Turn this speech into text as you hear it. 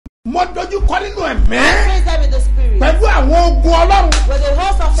Mo dojú kọ nínú ẹ̀mí. I praise them in the spirit. Pẹ̀lú àwọn ogun Ọlọ́run. With the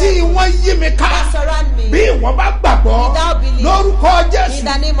host of tí wọ́n yí mi ká. that surround me. Bí ìwọ bá gbàgbọ́. Without belief. Lórúkọ Jésù. In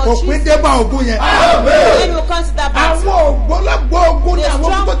the name of Jesus. Òpin dé bá ogun yẹn. When you come to that battle. Àwọn ògbólógbò ogun ni The àwọn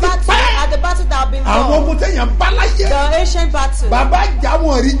ogun strong tó ti battle pẹ́. are the battles that have been Àwọn won. ogun téèyàn bá láyé. The ancient battle. Bàbá jà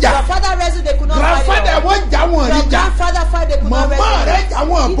wọ́n rí jà. Your father wrestled, they could not Grandfather fight. wọ́n jà wọ́n rí Your jà. grandfather fight, they could not Màmá wrestle. rẹ̀ jà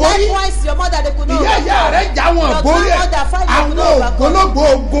wọ́n borí. Likewise, your mother, they could not Ìyá ìyá rẹ̀ jà wọ́n Your borí. grandmother fight, they could not Àwọn overcome. ògbólógbò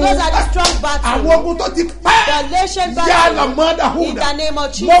ogun. Those are the strong battles. Àwọn ogun tó ti pẹ́. The ancient battle. Yálà mọ́dà In húdà. the name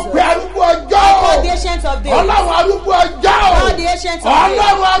of Jesus. Mo pe arúgbó ọjọ́. Call the ancients of days. Ọlọ́run arúgbó ọjọ́. Call the ancients of days.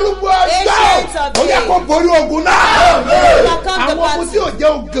 Ọlọ́run arúgbó ọjọ́. Ancients of Ó yẹ days. kó borí ogun náà. Overcome the Àwọn ogun tí ò battle. jẹ́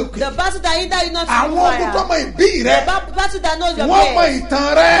ògèkè. The battle that hinder you not to Àwọn ogun tó fire. mọ ìbí rẹ. The battle that knows your Wọ́n mọ pain. ìtàn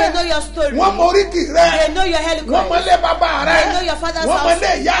rẹ. They know your story. Wọ́n mọ oríkì rẹ. They know your Wọ́n mọ helicopter. ilé bàbá rẹ. They know your father's Wọ́n mọ house.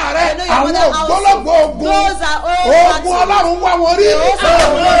 ilé ìyá rẹ. They know your Àwọn mother's house. ògbólógbò ogun. Those are all Ogun battles. Ọlọ́run wá wọn rí. The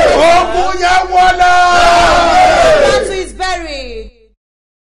Ogun yẹn wọlé. battle is buried.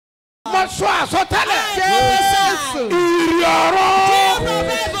 Mo sọ àsọtẹ́lẹ̀. Ìrì ọ̀rọ̀.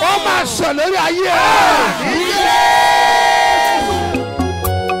 Ó máa sọ lórí ayé ẹ̀.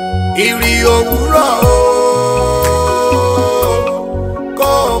 Ìrì òwúrọ̀ o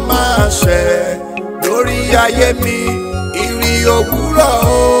kó máa ṣẹ lórí ayé mi. Ìrì òwúrọ̀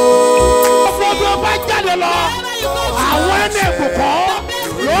o. Fọ́dún bá jáde lọ, àwọn ẹni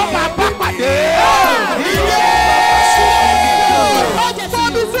ìbùkún ló máa bá pàdé.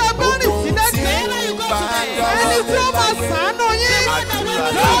 Fọ́bi tí ẹ bá rìn sí lẹ́gbẹ̀ẹ́, ẹni tí ó máa ṣàánú yín,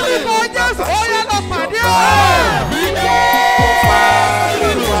 lórúkọ Jésù, ó yẹ lọ pàdé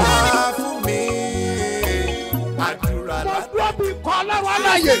Fún mi àdúrà Fọ́dún bí kọ́ lọ́wọ́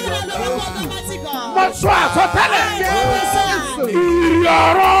láyè. Mo sọ àsọtẹ́lẹ̀. Ìrì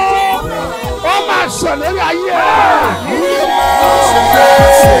ọ̀rọ̀ ó máa sọ lórí ayé ẹ̀.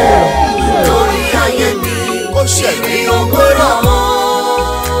 lórí ayé mi. Ó ṣèlérí òwúrọ̀ o.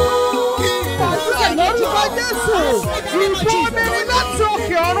 lórúkọ Jésù, ìbomirin láti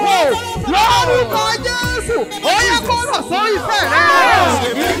òkè ọ̀run o, lórúkọ Jésù, ó yẹ kó rọ̀ sórí ìfẹ́ rẹ̀.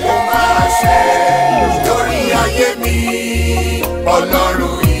 Kó máa ṣẹ lórí ayé mi.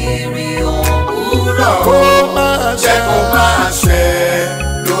 Ọlọ́run ìrì òwúrọ̀ o. Jẹ́ kó máa ṣẹ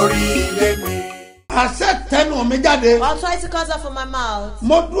lórí ilé mi. Àṣẹ tẹnu mi jáde. Authority comes out from my mouth.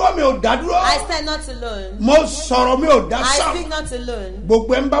 Mo dúró mi ò dá dúró. I stand not alone. Mo sọ̀rọ̀ mi ò dá I sàn. speak not alone.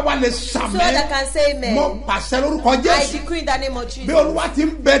 Gbogbo ẹ̀ ń bá wa lè So sàmẹ́. that can say amen. Mo pàṣẹ lórúkọ I Jésù. decree in the name of Jesus. Bí Olúwa ti ń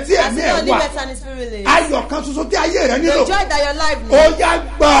bẹ tí As ẹ̀mí the ẹ̀ Lord wà. liveth and his spirit lives. Ayọ̀ kan ṣoṣo tí ayé rẹ The nílò. joy that your life Ó needs. yá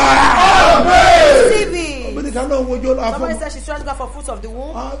gbà. Receive it. Obìnrin kan náà wojú Olúwa fún Somebody mi. said she's trying to go for fruit of the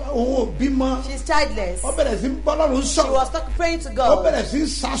womb. Òun ò bímọ. She's childless. Ó bẹ̀rẹ̀ sí ń bọ́ lọ́rùn She sọ̀rọ̀. was praying to Ó God. bẹ̀rẹ̀ sí ń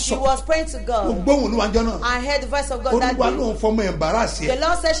She sásọ̀. was praying to Mo God. gbóhùn Olúwa jọ náà. I heard the voice of God that Olúwa day. ló ń fọmọ ẹ̀mbáràsì The ẹ̀.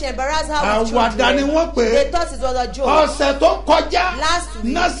 Lord said she embarrassed her with Àwàdà ni children. wọ́n pè é. They thought it was a joke. Ọ̀sẹ̀ tó kọjá. Last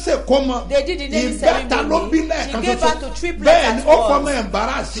week, náà ṣèkómọ. they did the naming Ìbẹ́ta ló bí ceremony. lẹ́ẹ̀kan She gave ṣoṣo. birth to triplets Bẹ́ẹ̀ ni at ó once. fọmọ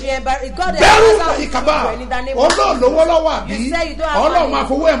ẹ̀mbáràsì. God Bẹ́rù embarrassed her with ìkàbá. children in the name of Olóòlówó lọ́wọ́ àbí. You say you don't have Ọlọ́run money. máa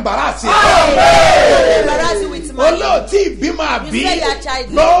fowó ẹ̀mbáràsì ẹ̀. God embarrassed you with money. Olóòtí ìbímọ àbí. You say you are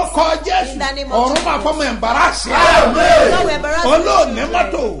childless. Lórúkọ Jésù. In the name of Ọ̀run Jesus. máa fọmọ ẹ̀mbáràsì ẹ̀. God will embarrass you with Olóòní children.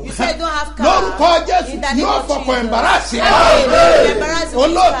 mọ́tò. You say you don't have car. Lórúkọ Jésù In the name yóò of fọkọ Jesus. ẹ̀mbáràsì ẹ̀. God will embarrass you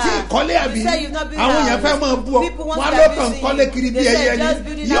with Olóòtí car. ìkọ́lé àbí. You say you've not built Àwọn house. èèyàn fẹ́ máa bú ọ. People want Wọ́n to ló abuse kàn you. kọ́lé kiri bí They say ẹyẹ ni. just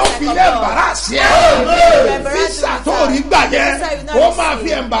building Yóò house fi like lé a dog. ẹ̀mbáràsì ẹ̀. embarrass Físà you tó with rí gbà yẹn. Visa you not Ó máa receive. fi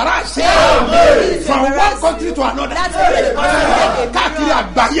ẹ̀mbáràsì ẹ̀. Amen. From one Embarrass country you. to another. That's why the country like a Káàkiri mirror.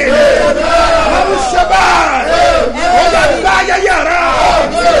 àgbáyé ni. Wọ́n ṣe báyìí. Ó yẹ gbá ayẹyẹ rẹ̀.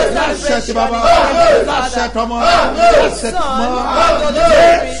 Láṣẹ ti bàbá. Láṣẹ tọmọ. Láṣẹ tọmọ.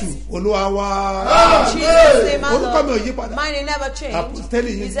 Jésù Olúwa wa. Jesus name, my Orúkọ mi ò Lord. yí padà. Mine never changed.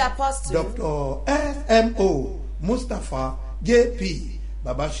 Apostoli He's the apostle. Dr. FMO Mustapha JP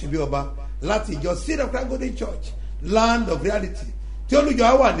Babasebioba láti ìjọ Seed of Christ Golden Church Land of Reality tí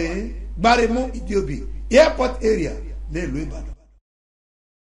olùjọ wà ní Gbáremú Ìdíòbí Airport area ní ìlú Ìbàdàn.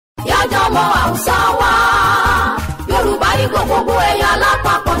 Yájọ́ mọ Hausa wa, Yorùbá ní gbogbo ẹ̀yà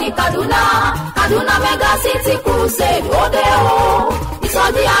lápapọ̀ ní Kaduna Mega City Crusade òde o.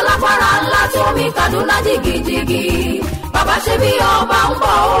 Ìsọjí alágbára ńlá tó mi Kaduna jìgìjìgì. Babasebioba ń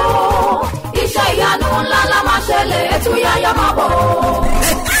bọ̀ o. Iṣẹ́ ìyanu ńlá la máa ṣẹlẹ̀, ètò yáyá máa bọ̀ o.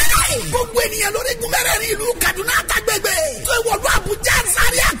 Gbogbo ènìyàn lórí gúnmẹ́rẹ́rì ìlú Kaduna àtàgbègbè. Tó ìwọ̀lú Abuja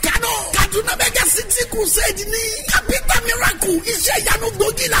Zaria Kano. Kaduna Mega City Crusade ní. Capital Miracle iṣẹ́ ìyanu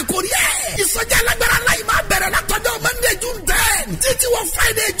gbòógì la kò rí ẹ̀. Ìsọjí alágbára láì máa bẹ̀rẹ̀ látọjọ́ Monday June 10. Títí wọ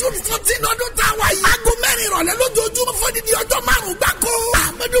Friday June 14 ọdún táwa yìí. Aago mẹ́rin ìrọ̀lẹ́ lójoojúmọ́ fọ́dídìí ọjọ́ márùn-ún gbáko.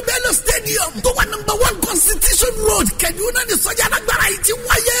 Ahmadu Bello Stadium tó wà No. 1 Constitution Road. Kaduna ní ìsọjí alágbára yìí ti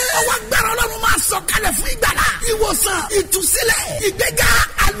wáyé. ìgbéga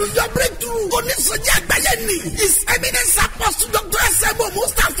àlùyọ breakthrough onísọjí àgbáyé ni his eminence apostle dr sebo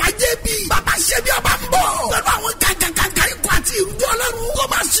mustapha jb Babasebioba ń bọ̀ pẹ̀lú àwọn kankankankan ikọ̀ àti ìrújọ́ ọlọ́run kó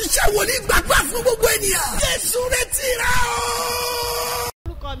máa ṣiṣẹ́ wòlíì gbàdúrà fún gbogbo ènìyàn Jésù retí rẹ o.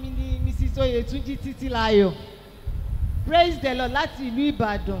 orúkọ mi ni mrs oyetunji títílayọ̀ praise the lord láti ìlú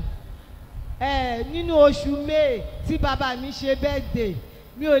ìbàdàn nínú oṣù may tí bàbá mi ṣe birthday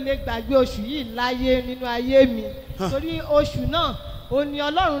mi ò lè gbàgbé oṣù yìí láyé nínú ayé mi torí oṣù náà ó ní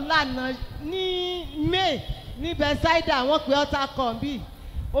ọlọ́run lànà ní may ní Bethsaida wọ́n pe ọta kan bí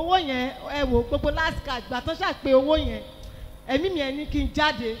owó yẹn ẹ wò gbogbo last card gbà tó ṣàpè owó yẹn ẹ̀mí mi ẹ̀ ní kí n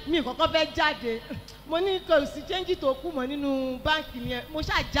jáde mi kọ́kọ́ fẹ́ jáde mo ní kò sí change tó kù mọ́ nínú báǹkì yẹn mo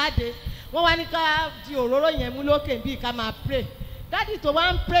ṣáà jáde wọ́n wá ní ká di òróró yẹn mú lókè bíi ká máa pray dádì tó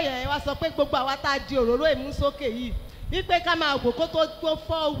wá ń pray yẹn wá sọ pé gbogbo àwa tá a di òróró ìmú sókè yìí wípé ká máa wò kó tó gbó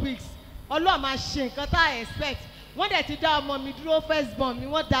 4 weeks ọlọ́run máa ṣe nǹkan tá a expect wọ́n dẹ̀ ti dá ọmọ mi dúró first born mi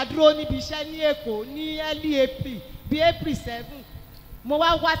wọ́n dá dúró níbi iṣẹ́ ní èkó ní early april bíi april 7 mo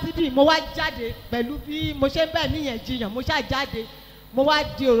wá síbí mo wá jáde pẹ̀lú bí mo ṣe ń bẹ̀ níyẹn jiyàn mo ṣáà jáde mo wá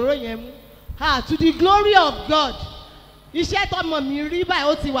di òróró yẹn mú to the glory of God iṣẹ́ tọmọ mi rí báyìí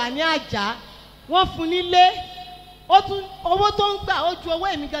ó ti wà ní àjà wọ́n fún nílé ó tún owó tó ń gbà ó ju owó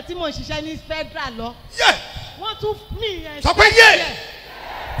èmi gan tí mò ń ṣiṣẹ́ ní federal lọ wọ́n tún mi yẹn sọ pé yé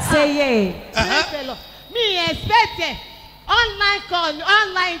say yé mi expect ẹ online call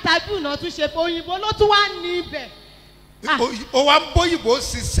online interview náà tún ṣe fún òyìnbó ló tún wá ní ibẹ̀. o wa ń bóyìnbó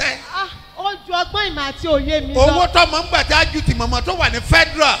ṣiṣẹ́. ó ju ọgbọ́n ìmọ̀ àti òye mi lọ. owó tó mọ̀ ń gbà tí a ju ti mọ̀mọ́ tó wà ní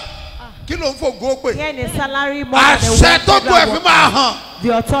federal kí ló ń fògo pé. yẹn ni salary more than the àṣẹ tó gbọ́ ẹ̀ fi máa hàn. the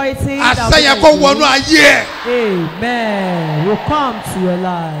authority àṣẹ yẹn kó wọnú ayé ẹ̀. amen will come to your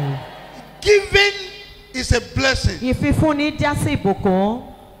life. Giving is a blessing. ìfífúnni jásí ìbùkún.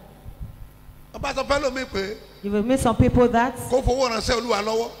 ọba sọ fẹ́ lómi pé. you will meet some people that. kó fowó ránṣẹ́ Olúwa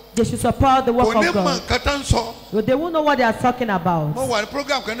lọ́wọ́. they should support the work kò ní of mọ̀ God. nǹkan tó ń sọ. but they won't know what they are talking about. mo wà ní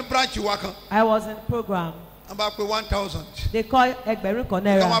program kan ní branch wa kan. I was in the program. wọ́n bá pé 1,000. they call ẹgbẹ̀rún kan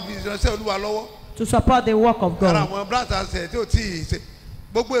ká náírà. wọ́n fi ránṣẹ́ Olúwa lọ́wọ́. to support the work of ara God. àwọn branch àṣẹ tí o ti ṣe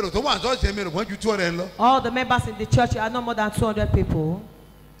gbogbo èrò tó wà ní ṣọ́ọ̀ṣì mi rò wọ́n ju 200 lọ. all the members in the church are not more than 200 people.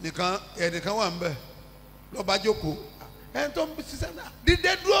 nìkan ẹnìkan wà ń bẹ̀ lọ́ba jókòó ẹni tó ń ṣiṣẹ́ náà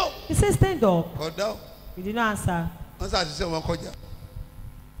dídé dúró. he said stand up. ọ̀dà o. he did not answer. wọ́n ṣàṣìṣe wọn kọjá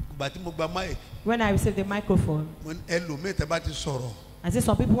ìgbà tí mo gba máyì. when I received the microphone. ẹlòmíì tẹ́ bá ti sọ̀rọ̀. I see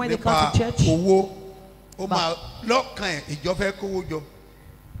some people when they come nípa to church. owó ó máa lọ́kàn ẹ̀ ìjọ fẹ́ kówó jọ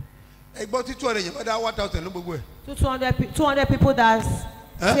ẹgbọ́n tí 200 yẹn bá dá 1,000 ló gbogbo ẹ̀. 200 people that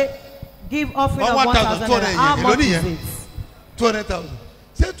say, give offering of 1,000 naira. How much is it? 200,000.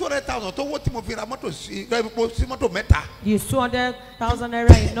 Say 200,000 tó wó tí mo fi ra mọ́tò sí mọ́tò mẹ́ta. Is 200,000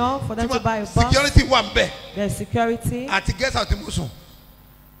 naira enough for them to buy a bus? Security wà ń bẹ̀. There's security. Àti guest house tí mo sùn.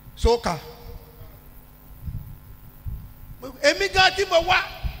 Sókà. Èmi gan tí mo wá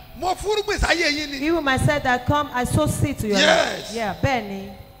mo fúrúgbìn sáyé yín ni. Even myself that come, I sow seed to your Yes. life. Yeah,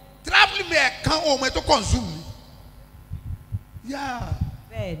 Benny. Traveling mi ẹ̀kan ohun ẹ̀ tó consume mi. Yeah.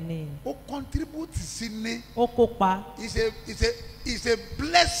 Benny. Ó contribute sí ni. Ó kópa. It's a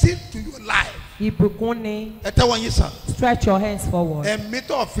blessing to your life. Ìbùkún ni. Ẹ tẹ́wọ́ yín sàn. Stretch your hands forward. Ẹ̀mí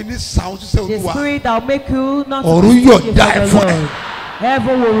tó fi ní sàn ṣiṣẹ́ The Olúwa. spirit that will make you not Ọ̀run yóò give dá for ẹ the fún ẹ. Lord.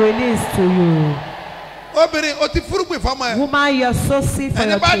 Heaven will release to you. Obìnrin o ti fúrúgbìn fọmọ ẹ. Woman, you are so sick for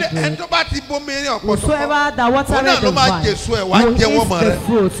your Ẹni children. tó bá ti bomi ní ọ̀pọ̀ tó Whosoever that watered náà ló the máa vine, jèso ẹ̀ wá you jẹ wọ́n eat mọ̀ the rẹ̀.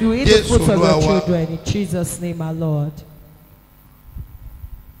 fruit. You eat the Jésù fruit of Olúwa your wa. children. In Jesus' name, our Lord.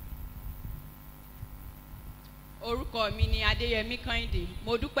 Orúkọ mi ni Adéyẹmí Kẹ́hìndé.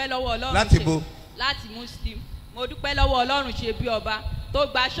 Mo dúpẹ́ lọ́wọ́ Ọlọ́run Láti bo? láti Muslim. Mo dúpẹ́ lọ́wọ́ Ọlọ́run ṣe bí ọba tó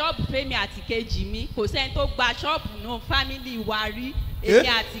gba ṣọ́ọ̀bù fẹ́mi àti kejì mi. Kò sẹ́ni tó gba ṣọ́ọ̀bù náà fámìlì wa rí. Èmi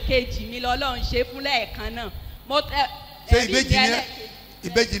àti kejì mi lọ́lọ́run ṣe fún lẹ́ẹ̀kan náà. Ṣé ìbejì ni ẹ?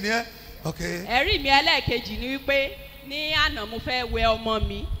 Ìbejì ni ẹ? Okay. Ẹ̀rí mi ẹlẹ́ẹ̀kejì ni wípé ní àná mo fẹ́ wẹ ọmọ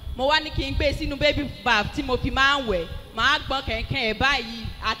mi. Mo wá ní kí n gbé sínú baby bath tí mo fi máa ń wẹ̀. Màá gbọ́n kẹ̀kẹ́ ẹ̀ báyìí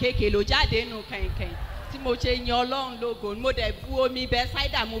àkekè ló jáde nù kẹ̀kẹ́. Tí mo ṣe yan Ọlọ́run lógo mo dẹ̀ bu omi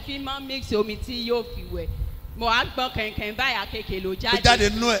Bethsaida mo fi máa ń mix omi tí yóò fi wẹ̀. Mo wá gbọ́n kẹ̀kẹ́ báyìí àkekè ló jáde. Ó jáde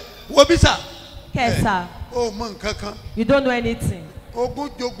nínú ẹ̀. Wo bí sà? Kẹsà. O mọ nǹkan kan. You don't know anything. Ogún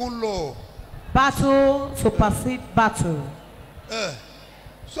jogun lọ. Battle supersede battle.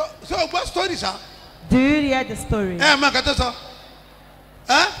 So o gbọ́ story sa? Do you hear the story? Ẹ mọ nǹkan tó sọ.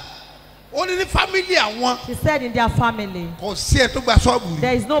 Ó ní ní family àwọn. She said in their family, Kò sí ẹ tó gba ṣọ́ọ̀bù rí.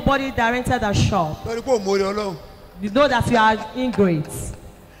 there is nobody that rented a shop. Lórí pé òmòrè Ọlọ́run. You know that you are ingrate.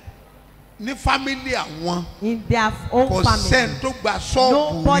 ní family àwọn. In their own kò family. sẹ́ni tó gba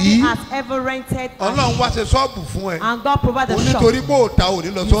ṣọ́ọ̀bù Nobody yìí. has ever rented a Ọlọ́run wá shop. ṣe ṣọ́ọ̀bù fún ẹ. And God provided a shop. Onítorí pé ò ta ò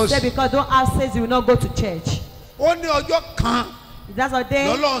ní lọ He said ṣọ́ọ̀ṣì. because don't have sense you will not go to church. Ó ní ọjọ́ kan. That's a day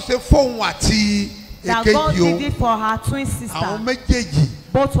Lọ́lọ́run ṣe fóun àti that God èkejì did it for her twin sister. àwọn méjèèjì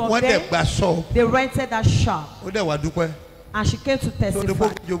Both of wọ́n dẹ̀ them, gba ṣọ́ọ̀bù. they rented that shop. Ó dẹ̀ wá dúpẹ́. And she came to Tó dé testify. bó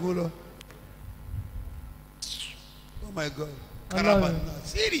jogún lọ. Oh my God. Karabana.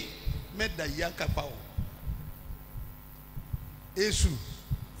 Siri. Mẹ́ta yá kápá o. Èṣù.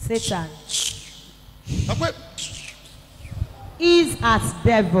 Satan Ọpẹ́. is as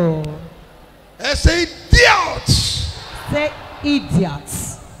devil. Ẹ ṣe idiot. Say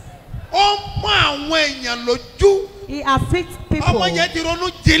idiots. Ó mọ àwọn èèyàn lójú. He afflicts people. Ọmọ yẹn ti ronú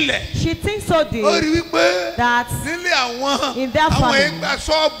jinlẹ̀. She thinks so Ó deep rí wípé that nílé àwọn in their àwọn family, ẹgbẹ́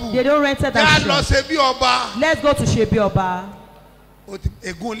ṣọ́ọ̀bù. they don't rent Ká that lọ shop. ṣe bí ọba. Let's go to Sebioba.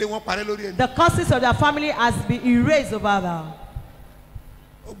 Ègún ilé wọn parẹ́ lórí ẹni. The curses of their family has been erased over them.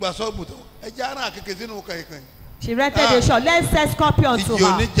 Ó gba ṣọ́ọ̀bù tán. Ẹ jẹ́ ara àkèké sínú kàìkàì. She rented a shop. Let's sell scorpion to Ìjì her.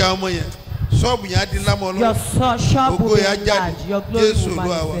 oníjà ọmọ yẹn. Ṣọ́ọ̀bù yẹn á di lámọ́ Your ọlọ́run. shop will Ògo be yẹn á jáde. enlarged. Your glory Jésù will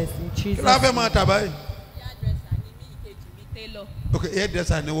Olúwa wa. manifest in Kí Jesus' ló fẹ́ name. máa tà báyìí? hairdresser ni mí, ìkejì mi tailor. Ok,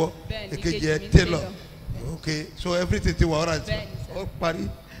 hairdresser ni wọ́. Bẹ́ẹ̀ni, Èkejì ìkejì ẹ mi tailor. tailor. Ok, so everything ti wà ọ̀rọ̀ àti Bẹ́ẹ̀ni, sir. ó parí.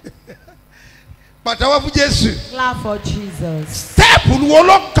 Pàtàwọ́ fún Jésù. Clap for Jesus. Step wo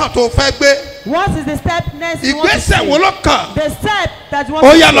ló kàn tó fẹ́ gbé? What is the step next you want to Ìgbésẹ̀ wo take? ló kàn? The step that you want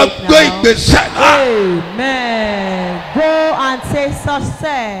Ó to yá lọ take gbé now. ìgbésẹ̀ náà. Amen. Go and take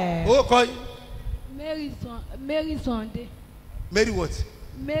success. Ó kọ́ yín. Mary Sunday. Mary what?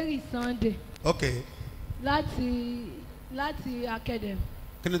 Mary Sunday. Ok, láti academy.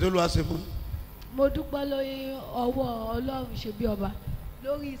 kí ni tó lù wá ṣe fún? Mo dúpẹ́ lórí ọwọ́ Ọlọ́run Sebioba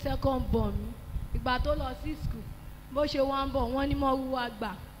lórí second born mi. Ìgbà tó lọ sí school bó ṣe wá ń bọ̀ wọ́n ní mọ́rúwá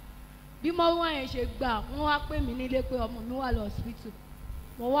gbà. Bí mọ́rúwá yẹn ṣe gbà wọ́n wá pè mí nílé pé ọmọ mi wà lọ hospital.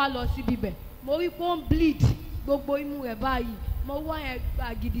 Mo wá lọ síbi bẹ̀. Mo rí pé ó ń bleed gbogbo imú rẹ̀ báyìí. Mọ́rúwá yẹn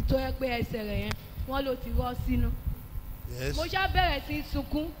gbà gidi tó yẹ pé ẹsẹ̀ rẹ̀ yẹn wọ́n ló ti rọ́ sínú. Yes. Mo ṣá bẹ̀rẹ̀ sí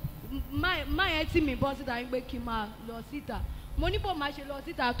sunkún má yẹn tì mí bọ́ síta pé kí n máa lọ síta. Mo ní bò máa ṣe lọ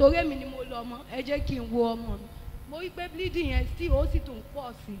síta torí èmi ni mo lọ mọ́ ẹ jẹ́ kí n wo ọmọ mi. Mo rí pé bleeding yẹn sí ó sì tún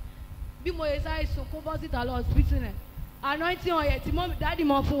pọ̀ sí i. Bí mo yẹ sáré sunkún bọ́ síta lọ hospital yẹn anointing oil tí dáàdì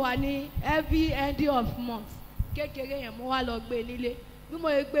mọ́ fún wa ní every end of month kékeré yẹn mo wá lọ gbé nílé. Bí mo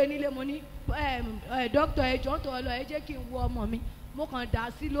yẹ gbé nílé mo ní dókítà ẹjọ́ tó lọ ẹ jẹ́ kí n wo ọmọ mi. Mo kàn dà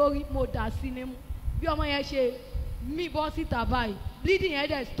sí lórí mo dà sí nímú. Bí ọmọ yẹn ṣe mí bọ́ síta báyìí bleeding yẹn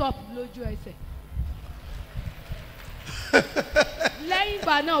dẹ̀ stop lójú ẹsẹ̀. Lẹ́yìn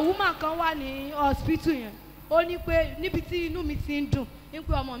ìgbà náà woman kan wà ní hospital yẹn ó ní pé níbi tí inú mi ti ń dùn ní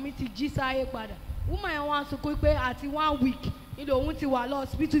pé ọmọ mi ti jí sáyé padà woman yẹn wá sunkún pé àti 1 week ilé òun ti wà lọ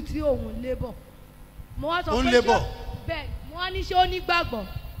hospital tí òun labour. Mo wá sọ pé bẹ́ẹ̀ mo wá ní ṣé ó nígbàgbọ́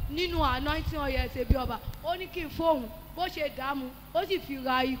nínú anointing oil Sebioba ó ní kí n fóun bó ṣe dààmú ó sì fi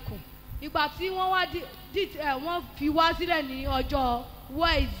ra ikùn. Ìgbà tí wọ́n wá wọ́n fi wá sílẹ̀ ní ọjọ́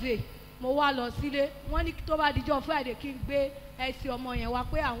Wednesday mo wá lọ sílé wọ́n ní tó bá dijọ́ Friday kí n gbé ẹsẹ̀ ọmọ yẹn wá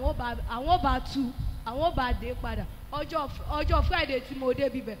pé àwọn ò bá tú àwọn ò bá dé padà ọjọ́ Friday tí mo dé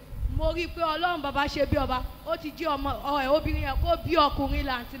bíbẹ̀ mo rí i pé Ọlọ́run bàbá Sebioba ó ti jí ọmọ obìnrin yẹn kó bí ọkùnrin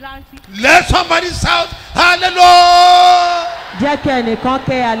làǹtìlanti. Let somebody shout hallelujah. Jẹ́ kí ẹnìkan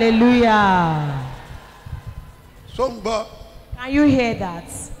ké hallelujah. So ń gbọ́. Can you hear that?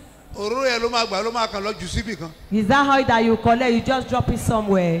 Òróró yẹn ló máa gbà ló máa kàn lọ jù síbì kan. Is that how that you collect? You just drop it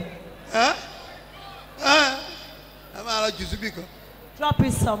somewhere. Ẹ máa lọ jù síbì kan. Drop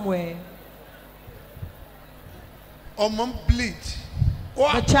it somewhere. Ọmọ ń bleed.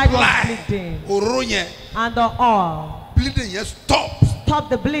 The child was bleeding. Òróró yẹn. And the oil. Bleeding yẹn stop. Stop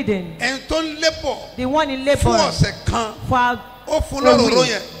the bleeding. Ẹni tó ń labour. The one in labour. Fún ọ̀sẹ̀ kan. For ó fún lọ́rọ̀ọ́rọ́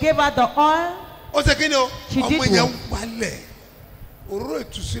yẹn. Gave her the oil. Ó ṣe kí ni o? She did ọmọ yẹn what? wálẹ̀. Òróró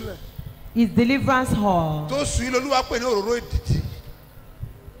ìtúsílẹ̀. His deliverance hall. Tó sùn yìí lolúwa pè ní òróró èdìdì.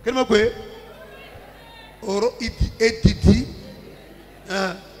 Kí ni mo pè é? Òróró èdìdì.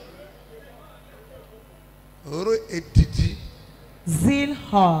 Òróró èdìdì. Zeal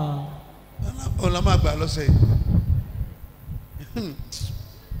hall. Ọ̀la máa gbà lọ́sẹ̀ yìí.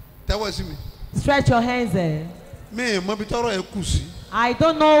 Tẹ́wọ́ sí mi. Stretch your hands there. Mi ì mọ ibi tọ́rọ̀ ẹ kù sí. I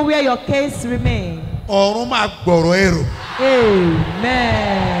don't know where your case remains. Ọ̀run máa gbọ̀rọ̀ ẹrù.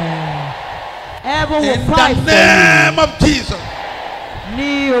 Amen. Heaven will In fight the for name of Jesus. you.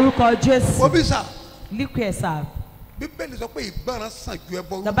 Ní orúkọ Jésù. Wọ́n bí sà. Look here, sir. Bíbélì sọ pé ìgbọràn sàn ju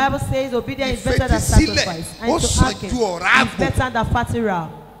ẹbọ. The Bible says obedience is better than Ìfetísílẹ̀ sacrifice. ó And to sàn hearken ju ọ̀rá is àgbò. better than fatty ram.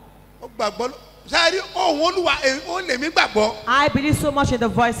 Ó gbàgbọ́ sáré ohun olúwa ó lè mí gbàgbọ́. I believe so much in the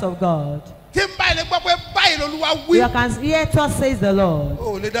voice of God. tí n bá ilé gbọ́ pé báyìí lolúwa wí. You can hear thus says the Lord.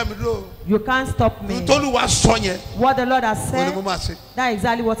 o lè dá mi dúró. You can't stop me. ntọ́lúwa sọ yẹn. What the Lord has o said, ní mo máa ṣe. that is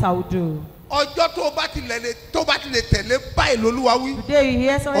exactly what I will do. ọjọ́ tó bá ti lè tẹ̀lé báyìí lolúwa wí. Today you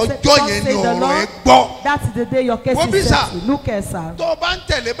hear someone say, ọjọ́ thus yẹn ni says the ọ̀rọ̀ ẹ Lord. gbọ́. That is the day your case Wọ́n bí is sà. settled. Look here, sir. tó o bá ń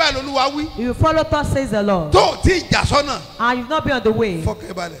tẹ̀lé báyìí lolúwa wí. If you follow thus says the Lord, tó o ti jà sọ́nà. and you've not been on the way,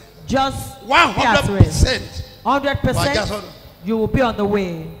 fọkàn balẹ̀. just be at rest. 100%. 100%, you will be on the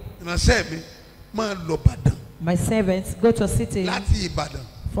way. ìránṣẹ́ mi máa lọ Ìbàdàn. My servants, go to a city láti Ìbàdàn.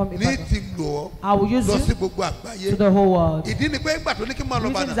 from ní Ibadan. ti lò ọ́. I will use lọ sí you gbogbo àgbáyé. to the whole world. ìdí ni pé ìgbà tó ní kí n máa The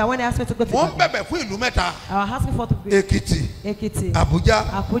lọ reason is Ìbàdàn. that when they ask me to go to wọ́n Ibadan, bẹ̀bẹ̀ fún ìlú mẹ́ta. I was asking for to go Èkìtì, Ekiti, Àbújá,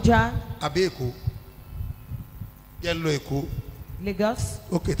 Abuja, àbí Èkó. jẹ́ ń lọ Èkó. Lagos.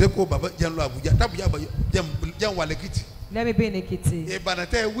 òkè tẹ́ kó bàbá jẹ́ ń lọ Àbújá. tábùjá jẹ́ ń wà lẹ́kìtì. Let me be in Ekiti. Ìbàdàn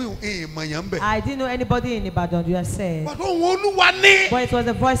tẹ́ wí ìmọ̀ yẹn ń bẹ̀. I didn't know anybody in Ibadan, you have said. But ohun olúwa ní. But it was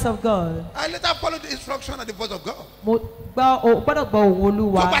the voice of God. I later followed the instruction and the voice of God. Mo gbọ́ o gbọ́dọ̀ gbọ́ òun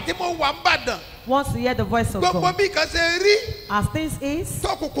Olúwa. Tọ́gbà tí mo wà ń bàdàn. Once you hear the voice of gbogbo God. bí kan ṣe rí. As things is,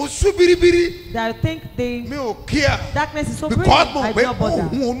 tọkùnkùn sú biribiri. that I think the mi ò kíá. darkness is so because brilliant, mo I pé do not bother.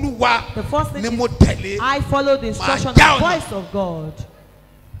 ohun olúwa The first thing ni is, mo tẹ̀lé. I follow the instruction of já the ọ̀nà. voice of God.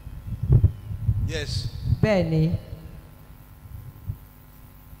 Yes. Bẹ́ẹ̀ni.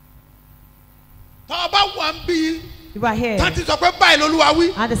 tọ́ ọba wà ń bí. You are here. tàǹtí sọ pé báyìí lolúwa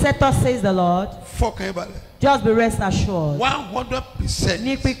wí. And the sector says the Lord. fọkàn ẹ balẹ̀. Just be rest assured. 100%.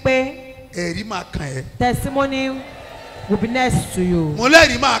 Ní pípé, ẹ̀rí máa kàn ẹ́. testimony will be next to you. mo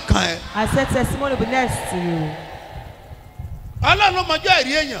lẹ́rìí máa kàn ẹ́. I said testimony will be next to you. Ọlọ́run ló mọjọ́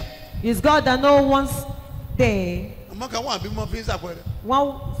ẹ̀rí èèyàn. It's God that knows once day. ọmọ kan wà bí mo fi ń sàpẹrẹ.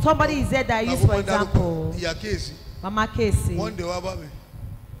 One somebody is there that I use for example. ìyá kéèsì. Mama Casey. one day wá bá mi.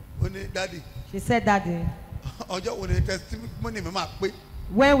 ó ní dádì. She said, Daddy, ọjọ́ wo ni testimony mi máa pé.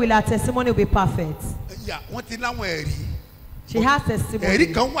 when will our testimony be perfect? ìyá wọ́n ti láwọn ẹ̀rí. She has testimony.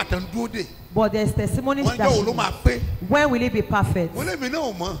 ẹ̀rí kan wà tán dúró dé. But there's testimonies wọ́n that jọ́ she wo ló máa pé. when will it be perfect? wọ́n lé mi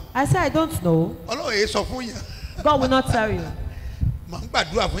náà mọ̀. I said, I don't know. Ọlọ́run èyí sọ fún yàn. God will not tell you. màá ń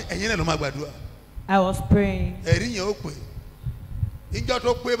gbàdúrà fún ẹ̀yin náà ló máa gbàdúrà. I was praying. ẹ̀rí yẹn ó pè. ìjọ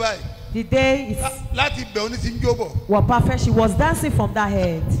tó pé báyìí. The day is láti bẹ̀ oní ti ń jó bọ̀. was perfect. She was dancing from that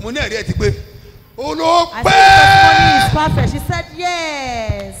head. mo ní ẹ̀rí ẹ̀ ti pé. olóòpẹ́. I said, testimony is perfect. She said,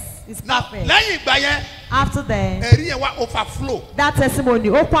 yes, it's perfect. lẹ́yìn ìgbà yẹn. After then, ẹ̀rí yẹn wá overflow. that testimony,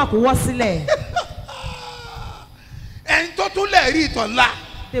 ó kó àkúwọ́ sílẹ̀. ẹni tó tún lè rí ìtàn la.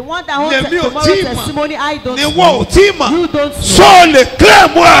 The one that holds lèmi ò tomorrow tí mọ̀. testimony, I don't ni know. wọ́n ò tí mọ̀. You don't know. so lè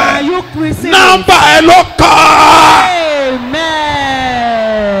claim Are ẹ̀. you receiving? nọ́mbà ẹ ló kàn.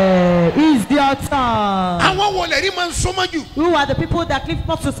 Amen. It's your turn. àwọn wo lè rí máa ń súnmọ́ jù. Who are the people that live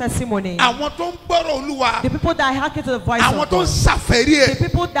up to testimony? àwọn tó ń gbọ́rọ̀ olúwa. The people that hearken to the voice àwọn of tó ń God. ṣàfẹ́rí The ẹ̀.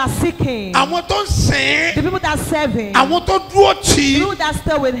 people that seek Him. àwọn tó ń sìn. The people that serve Him. àwọn tó dúró tì The í. people that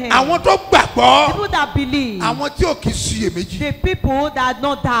stay with Him. àwọn tó The gbàgbọ́. people that believe. àwọn tí ò kì í ṣiyèméjì. The people that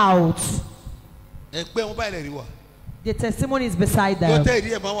no doubt. ẹgbẹ́ wọn báyìí lè rí wa. The testimony is beside yóò them. tẹ́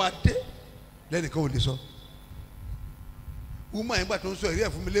ìrí ẹ̀ máa wá dé. lẹ́nìkan ò lè sọ. wúmọ̀ ẹ̀gbà tó ń sọ ìrí ẹ̀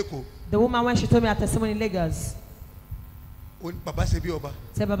fún mi lẹ́kọ̀ọ́. The woman, when she told me her testimony in Lagos, Babasebioba.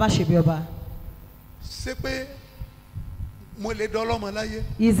 said, Babasebioba, ṣé pé mo lè dán ọlọ́mọ láyé.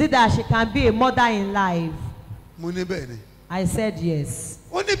 is it that she can be a mother in life? mo ní bẹ́ẹ̀ ni. I said yes.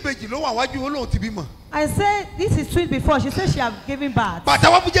 ó ní ìbejì ló wà wájú olóhùn ti bímọ. I said, this is sweet before. She said she have given birth.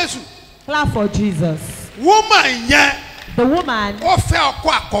 pàtàwọ́ fún Jésù. Clap for Jesus. woman yẹn. The woman, ó fẹ́ ọkọ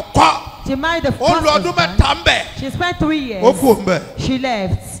àkọ́kọ́. she married the ó first lọ ọdún husband. mẹ́ta ń bẹ̀. She spent 3 years. ó kú òun bẹ̀. She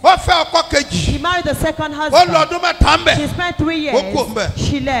left. ó fẹ́ ọkọ kejì. She married the second ó husband. lọ ọdún mẹ́ta ń bẹ̀. She spent 3 years. Ó kú òun bẹ̀.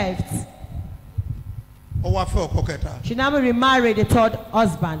 She left. ó wá fẹ́ ọkọ kẹta. She now remarried the third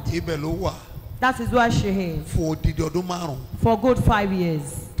husband. ibẹ̀ ló wà That is where she is. fún odidi ọdún márùn-ún. For good 5 years.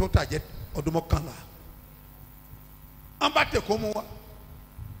 tó tà jẹ́ ọdún mọ́kànlá. wọ́n bá tẹ̀ kó mu wá.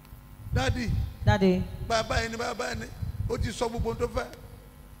 dádì Daddy, bàbá ẹni ó ti sọ gbogbo tó fẹ́.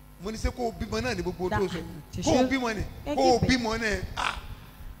 mo ní sẹ́ kó o bímọ náà ní gbogbo tó sọ. kó o bímọ ni kó o bímọ ni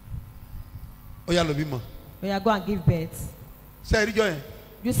ó yá lọ bímọ. we are going to give birth. sẹ́ẹ̀rí jọ yẹn.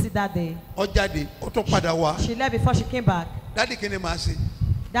 You see that day. ó jáde ó tún padà wá. She left before she came back. dádì kí ni màá ṣe.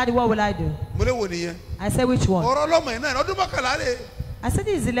 Daddy, what will I do? mo lè wò nìyẹn. I said, which one? ọ̀rọ̀ ọlọ́mọ yẹn náà ọdún mọ́kànlá rẹ̀. I said,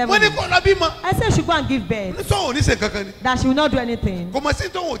 this is 11. mo ní kó lọ bímọ. I said, she should go and give birth. ní sọ́wọ́n ò ní ṣe kankan ni. That she will not do anything. kò mọ̀ sí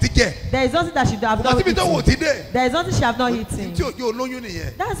tóun ò ti jẹ. There is nothing that she have kò not mọ̀ síbi tóun ò eaten. ti dé. There is nothing she have not eaten. tí òjò olóyún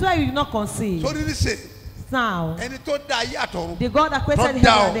nìyẹn. That's why you did not conceive. sórí ní sè. Now, ẹni tó dá ayé àtọ̀run. the God that created Tó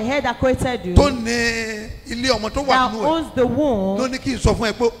dá heaven ọ. and the head that created you, tó ní ilé ọmọ tó wà that nínú ẹ owns the womb ló ní kí n sọ fún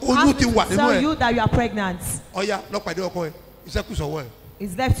ẹ pé oyún ti wà has to nínú tell ẹ you that you are pregnant. ọya lọ́pàdé ọkọ ẹ ìṣẹ́kùsọ̀wọ́ ẹ.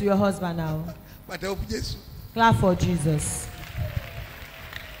 It's left to your husband now. pàtẹ́ ó fi Jésù. Clap for Jesus.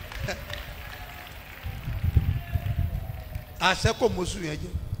 àṣẹ kò mọ̀sù yẹn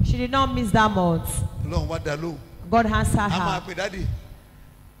jẹ́. She did not miss that month. Ọlọ́run wá dá lóhùn. God answered a máa her. pè dáàdi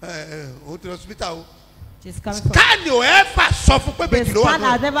o ti lọ hospital o. She's coming from. scan ò ẹ fà sọ fún pé The méjì ló wà scan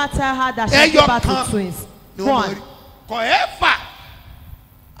had náà. never tell her that she gave birth to twins. ni wọ́n máa One. rí kò ẹ fà.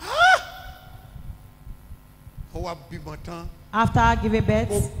 ó wá bímọ tán. After giving ó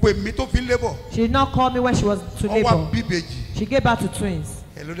birth, pè mí tó fi ń lébọ̀. she did not call me when she was to ó wá labor. bí bèjì. She gave birth to twins.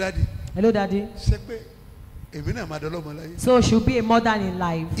 hello daddy. Hello, Daddy. ṣé pé èmi náà máa dọ́lọ́mọ láyé. So she'll be a mother in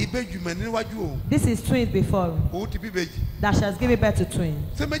life. ìbejì mọ̀ níwájú òun. This is twins before òun ti bí bèjì. that she has given birth to twins.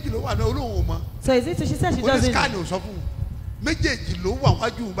 ṣé méjì ló wà náà olóhùn ò mọ. So is it? She said she ó ní doesn't. scan ò sọ fún un. méjèèjì ló wà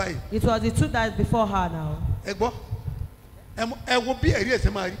wájú òun báyìí. It was the two that is before her now. ẹ gbọ́ ẹ wo bí ẹ̀rí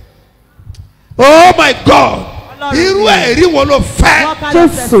ẹ̀sẹ̀ máa rí. oh my God irú ẹ̀rí wo ló fẹ́. What kind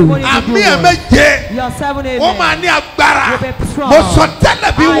of testimony did àmì you ẹ̀ want? méje Your 7 amen. ó máa ní agbára. You'll be strong. mo sọ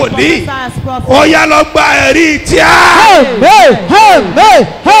tẹ́lẹ̀ bí I wòlíì. prophesy as prophet. ó yá lọ gba ẹ̀rí tíá. Amen, amen,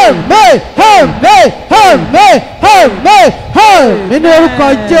 amen, amen, amen, amen, amen. Nínú orúkọ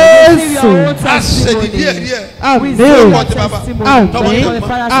Jésù. a ṣe ní díẹ̀ díẹ̀. Àmín. Orúkọ ti bàbá.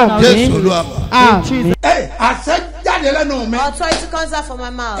 Àmín. Jésù olúwa. Àmín. ẹ àṣẹ jáde lẹ́nu mi. Authority comes out from my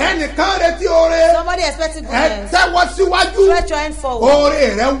mouth. ẹnìkan retí oore. Somebody expecting ẹ goodness. tẹ́wọ́ síwájú. Stretch your hand forward.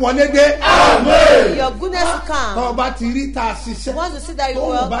 oore rẹ wọlé dé. Your goodness will come. tọ́ bá ti rí tá a ṣiṣẹ́. Once you see that you tó o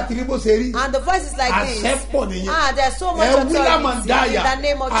will, bá ti rí bó ṣe rí. and the voice is like àṣẹ this. pọ̀ nìyẹn. There's so much ẹ authority wílámà in dáyà. the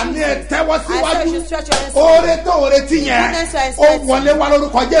name of àní ẹ Jesus. tẹ́wọ́ I said you síwájú. should stretch your hands oore forward. tó o retí yẹn. Goodness you are ó expecting. wọlé wá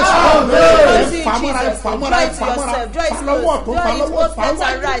lórúkọ Jésù. Praise you, fàmúra Jesus. fàmúra Joy to fàmúra yourself. Joy is fàlọ́wọ́ tó close. Joy is fàlọ́wọ́ both left and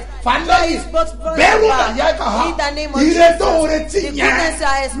fàlọ́wọ́ right. fàlọ́yìn Joy is both front bẹ́rù and back. àyà kà á. In the name of ire Jesus. tó o retí The yẹn goodness you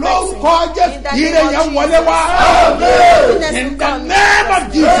are expecting. lórúkọ In the Jésù name ire of yẹn Jesus. wọlé wá. Goodness in will the come. name of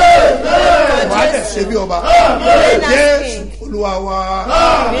Jesus. wàá dẹ̀ ṣe bí ọba. Jésù Olúwa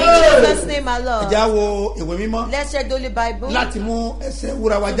wa. In Jesus' name, my Lord. ẹja wo ìwé mímọ́ Let's check the Holy Bible. láti mú ẹsẹ̀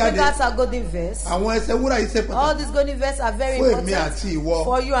wúrà wa To jáde. bring out our golden verse. àwọn ẹsẹ̀ wúrà yìí ṣe All pàtàkì these golden verses are very fún èmi important àti ìwọ.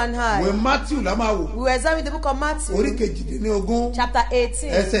 for you and I. ìwé Matthew la máa wò. We will examine the book of orí Matthew, kejìdínlógún chapter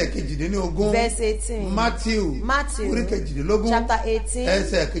 18, ẹsẹ̀ kejìdínlógún verse 18. Matthew Matthew, orí kejìdínlógún chapter 18,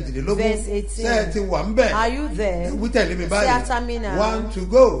 ẹsẹ̀ kejìdínlógún verse 18. ṣé ẹ ti wà ń bẹ̀. Are you there? wí tẹ̀lé mi Say after me báyìí now. 1 to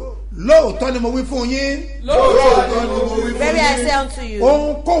go. lóòótọ́ ni mo wí fún yín. Very I say unto you,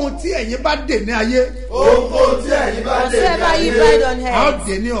 ohunkóhun tí ẹ̀yin bá dè ní ayé. whatsoever ye bind on a ó earth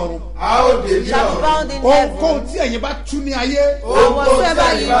dè ní ọ̀run. shall be bound in ohunkóhun heaven, tí ẹ̀yin bá tú ní ayé. and whatsoever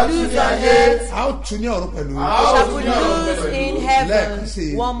ye loose on earth a ó tú ní ọ̀run pẹ̀lú. shall be loose in Lẹ́ẹ̀kan heaven.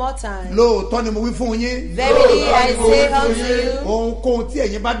 sí i. One more time. lóòótọ́ ni mo wí fún yín. Verily I say unto you, ohunkóhun tí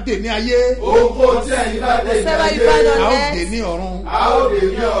ẹ̀yin bá dè ní ayé. whatsoever you bind a on ó dè earth ní ọ̀run.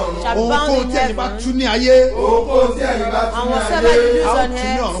 shall be bound ohunkóhun in tí ẹ̀yin bá heaven, tú ní ayé. and whatsoever you a loose ó on tú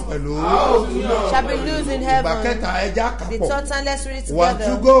ní earth ọ̀run pẹ̀lú. shall be loose in ìgbà heaven. kẹta ẹja The kàpọ̀. third time, let's read it 1 to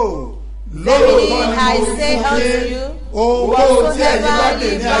together. go. Verily lóòótọ́ ni I mo wí say fún unto yín. you, ohunkóhun tí ẹ̀yin bá whatsoever dè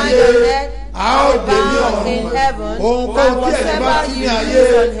ye ní bind ayé. on earth a ó dè ní bound in ọ̀run. heaven, ohunkóhun and tí ẹ̀yin bá whatsoever tú you ní ayé.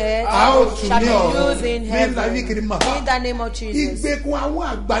 loose on earth a ó tú shall ní be ọ̀run. loose in bí heaven. láyé kiri mà. In the name of Jesus. ìgbèkùn àwọn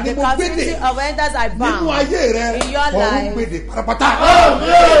àgbà ni The mo gbédè. captivity of elders I nínú bound. ayé rẹ In your ọ̀run life. gbèdè pátápátá.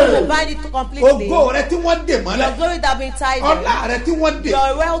 To bind it completely. ògo rẹ tí wọ́n dè Your mọ́lẹ̀. glory that been tied ọlá down. rẹ tí wọ́n dè.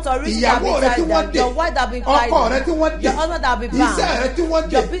 Your wealth or riches that ìyàwó been rẹ tí tied wọ́n down. dè. Your wife that been tied ọkọ rẹ down. tí wọ́n dè. Your husband that been bound. iṣẹ́ rẹ tí wọ́n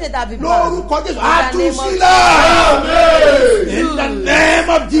dè. Your business that been bound. lórúkọ Jésù In the name of àtúnṣílẹ̀. in the name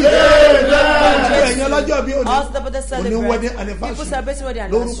of Jesus. ẹ̀yin ọlọ́jọ́ bí òní. All the brothers òní celebrate. wedding People anniversary. celebrating wedding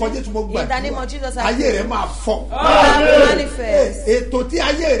lórúkọ anniversary. Jésù mo In the name of Jesus, I ayé rẹ máa fọ. manifest. ètò tí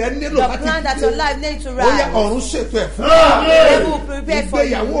ayé rẹ nílò The láti plan that your life needs to ó yẹ rise. ọ̀run ṣètò ẹ̀ fún. Heaven will prepare for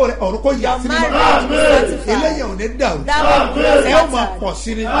you. ìgbéyàwó rẹ ọ̀run kò yà Your sí marriage mímọ́. will be sanctified. eléyìí ò ní dàrú. That will be ẹ ó máa scattered. pọ̀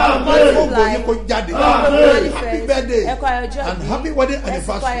sí ni. Multiply. gbogbo yín kó jáde. Manifest. happy birthday Ẹ kú ayọ̀ ọjọ́ and ìbí. happy wedding Ẹ sì kú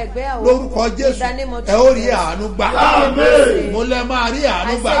anniversary. ayọ̀ ìgbéyàwó. lórúkọ Jésù In the name of ẹ ó rí Jesus. àánú gbà. Amen. mo lẹ máa rí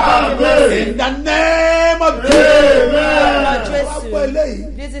àánú I gbà. say in the name of Jesus. Lord wá pẹ́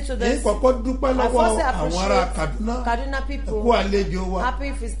eléyìí. Visit to ní this. kọ́kọ́ dúpẹ́ I lọ́wọ́ first àwọn ará appreciate Kaduna. Kaduna kó people. àlejò wa.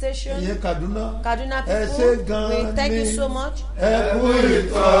 Happy visitation. ìyẹn Kaduna. Kaduna ẹ people. ṣé gan-an We thank you ni. so much. ẹ kú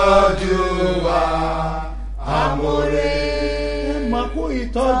ìtọ́jú wa amore. ẹ máa kú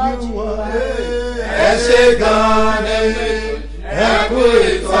ìtọ́jú wa. ẹ ṣé gan-an ni. ẹ kú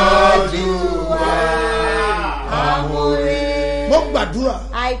ìtọ́jú wa amore. mo gbàdúrà.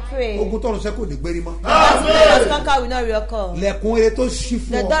 I I pray. ogun tọrọ sẹ kò ní gbérí mọ́. That conquer will not reoccur. lẹ̀kùn eré tó ṣí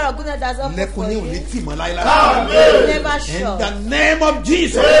The fún door ọ of goodness that's open lẹ̀kùn for yẹn ò ní you. tì mọ́ láéláé. Never in shut. the name of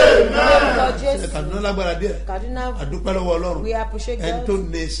Jesus. Lord Jesus. Kaduna lágbára díẹ̀. Kaduna, àdúpẹ́ lọ́wọ́ Ọlọ́run. we appreciate ẹni God. tó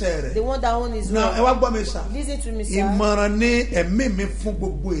ní iṣẹ́ rẹ̀. The one that owns his náà ẹ work. wá gbọ́ mi sà. Listen to me, sir. ìmọ̀ràn ní ẹ̀mí mi fún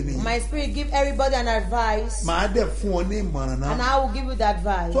gbogbo ènìyàn. My spirit give everybody an advice, màá dẹ̀ fún ọ ní ìmọ̀ràn náà. and I will give you the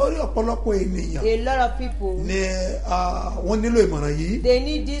advice. torí ọ̀pọ̀lọpọ̀ ènìyàn A lot of people, ni wọ́n nílò ìmọ̀ràn yìí. they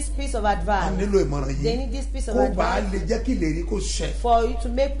need this piece of wọ́n advice. nílò ìmọ̀ràn They yìí. need this piece of kó bá advice lè jẹ́ kí ìlérí kó ṣẹ. for you to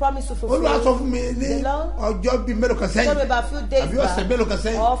make promise to Olúwa sọ fulfill. fún mi ní The Lord ọjọ́ bíi mélòó kan told me sẹ́yìn about a few days àbí ọ̀sẹ̀ mélòó kan back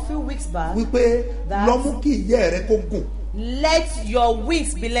sẹ́yìn or a few weeks back wípé that- lọ mú kí ìyẹ́ rẹ kó gùn. let your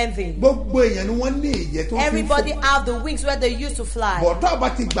wings be lengthened. gbogbo èèyàn ni wọ́n ní ìyẹ́ tó fi ń Everybody fò. have the wings where they used to fly. bọ̀dọ̀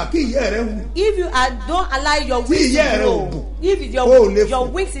àbá ti gbà kí ìyẹ́ rẹ wù. If you don't allow your Tí wings ìyẹ́ to rẹ ò grow, gùn, if o ò lè your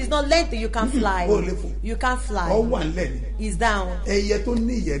fò. wings is not lengthened, you can't fly. o ò lè fò. You can't ọ fly. wà nílẹ̀ ni. It's down. ẹyẹ tó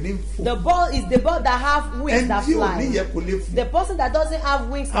ní ìyẹ́ ní fò. The ball is the ball that have wings ẹni that tí ò ní fly. ìyẹ́ kò lè fò. The person that doesn't have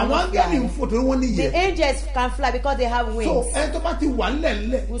wings àwọn cannot áńgẹ́lì ń fly. fò torí wọ́n ní The ìyẹ́. angels can fly because they have so wings. ẹni tó bá ti wà nílẹ̀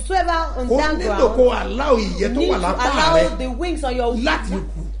nílẹ̀ Whosoever on ó down nílò ground kó aláwọ̀ ìyẹ́ tó need wà to lápá allow rẹ the wings on your láti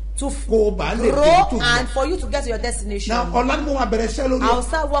kù to kó o bá lè dé grow tó and lọ. for you to get to your destination. na ọ̀la ni mo máa bẹ̀rẹ̀ iṣẹ́ lórí I'll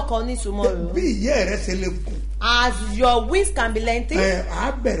start work on it tomorrow. bí ìyẹ́ rẹ ṣe lè kù. As your wings can be lengthened,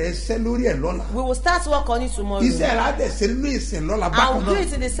 á bẹ̀rẹ̀ iṣẹ́ lórí ẹ̀ lọ́la. we will start work on it tomorrow. iṣẹ́ rẹ̀ á dẹ̀ ṣe nínú ìsìn lọ́la I bákan will do náà.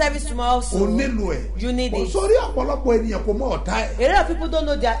 it in the service tomorrow also. o nílò ẹ̀. You need it. sórí ọ̀pọ̀lọpọ̀ ènìyàn kò mọ ọ̀tá ẹ̀. A lot of people don't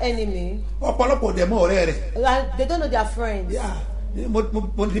know their enemy. ọ̀pọ̀lọpọ̀ dẹ̀ mọ ọ̀rẹ́ rẹ̀. And they don't know their friends. Yà,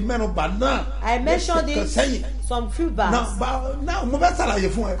 mo ti mẹ́nu bà náà. I mentioned lẹ́sìn kan it sẹ́yìn. some few bars. náà mo fẹ́ ṣàlàyé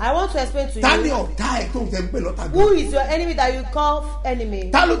fún ẹ. I want to explain to ta ni you ọ̀tá ẹ̀ tó ń tẹ̀ ń pè lọ́tà gan. who is your enemy that you call enemy.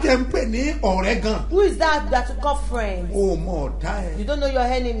 ta ló tẹ̀ ń pè ní ọ̀rẹ́ gan. Who is that you call friend. o mọ ọ̀tá You ẹ̀. don't know your o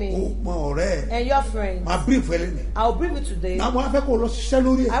enemy mọ ọ̀rẹ́ ẹ̀. and your friend. máa brief ẹ lẹ́nu. I will brief you today. náà mo á fẹ́ kó o lọ ṣiṣẹ́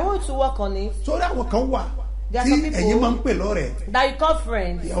lórí ẹ̀. I want to work on it. sórí àwọn kan wà There are tí some people ẹ̀yin máa ń pè lọ́rẹ̀. that you call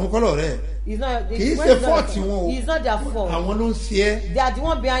friends. àwọn kọ́ lọ́rẹ̀. It's not. kì í it's ṣe not fọ́ọ̀tì your wọn o. It's not their fault. àwọn ló ń ṣe é. They are the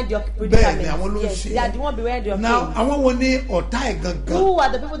one behind your Bẹ́ẹ̀ni, àwọn ló predicament. ń Yes, ṣe. they are the one behind your now pain. àwọn wo ni ọ̀tá ẹ̀ gangan. Who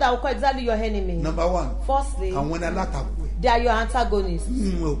are the people that will call exactly your enemy? number one Firstly, àwọn ni alátakò ẹ̀. they are your antagonists.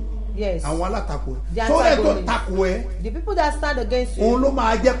 o Yes. àwọn alátakò The ẹ̀. sórí ẹ̀ tó antagonist. takò ẹ̀ The people that stand against òun you, ló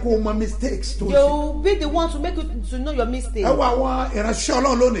máa jẹ́ kó o mọ mistakes tó they ṣe. will be the ones to make you to know your mistake. ẹ wo àwọn ìránṣẹ́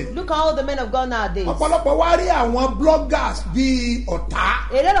ọlọ́run lónìí. Look at all the men of God nowadays. ọ̀pọ̀lọpọ̀ wá rí àwọn bloggers bíi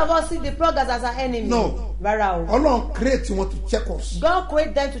ọ̀tá. A lot of us see the bloggers as our enemy. No. Rárá o. ọlọ́run create wọn to check us. God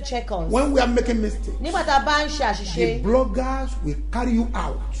create them to check us. when we are making mistakes Nígbà tá a bá ń ṣe the àṣìṣe, bloggers will carry you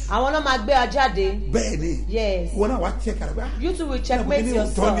out. àwọn náà máa gbé ọ jáde. bẹ́ẹ̀ ni Yes. wọn náà wá check ara bá. You too will checkmate Yeah, but you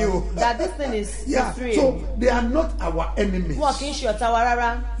yourself need to that this thing is yeah real. so they are not our enemies. Wọn kì í ṣe ọ̀tá wa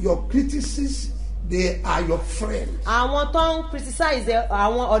rárá. your criticisms they are your friends. Àwọn tó ń criticize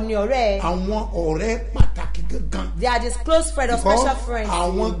àwọn ọ̀nì ọ̀rẹ́ ẹ̀, àwọn ọ̀rẹ́ pàtàkì gangan. they are this close friend or because special friends.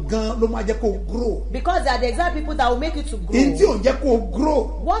 àwọn gan ló máa jẹ́ kó o grow. Because they are the exact people that will make you to grow. èyí tí ò ń jẹ́ kó o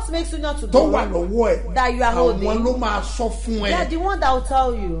grow What makes you not to tó grow? wà lọ́wọ́ ẹ̀ That you are holding. àwọn ló máa sọ fún They are ẹ. the one that will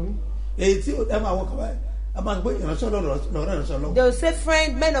tell you. èyí tí ẹ máa wọ kaba ẹ a máa gbé ìránṣẹ́ lọ́rọ̀ ìránṣẹ́ lọ́wọ́. They will say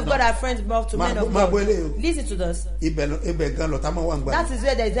friend, men of God are friends to men of máa God. bọ́ eléyìí o. Listen to this. ibẹ̀ gan lọ́tà máa wà ń gbà. That is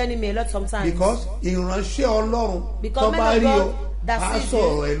where there is enemy a lot sometimes. because ìránṣẹ́ ọlọ́run Because tó men bá of rí ọ God that á sees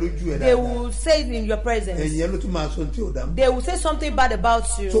sọ̀rọ̀ ẹ you, lójú ẹ they dáadáa. will say it in your presence. ẹ̀yìn ẹ ló tún máa sọ tí ò dá. They will say something bad about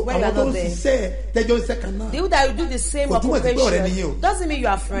you so when you are àwọn tó not ń there. ṣiṣẹ́ tẹ́jọ́ iṣẹ́ kan náà. The people that will do the same Kò túmọ̀ sí pé ọ̀rẹ́ nìyẹn o. occupation doesn't mean you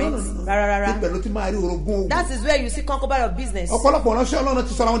are friends. Rárá. ibẹ̀ ló ti máa rí orogún ogun. That is where you see concubine of business. ọ̀pọ̀lọpọ̀ ránṣẹ́ ọlọ́run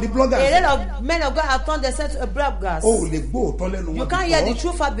ti sọ̀rọ̀ àwọn di bloggers. A lot of men of God have turned themselves to bloggers. o ò lè gbọ́ òótọ́ lẹ́nu wọn. You can't hear the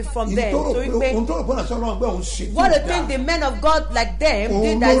true fact from them. Torí pé ohun tó rò pé ránṣẹ́ ọlọ́run gbé òun ṣe. what they think the men of God like them Òun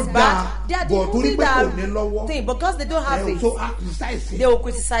did that ló is dáa, bad. They are the but torí only pé that kò ní lọ́wọ́. thing because they don't have it. so a criticize They will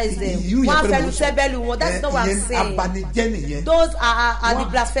criticize them. Ìyú yẹn Wọ́n á pẹ̀lú fẹnu mo sọ. sẹ́bẹ̀lù wọn. That's not what I'm saying. abanijẹ́ nìyẹn. Those are the ẹni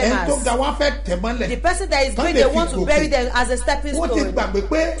tó blasphemers. ga wọ́n fẹ́ tẹ̀ mọ́lẹ̀. The person that is Tán great, lè they fi want to gòkè. bury them as a stepping wọ́n ti stone. gbàgbé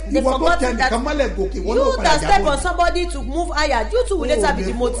pé They ìwọ tó forgot tẹ that nìkan mọ́lẹ̀ gòkè wọ́n ló you padà that step jábọ̀. on somebody to move higher, you too will later be ẹni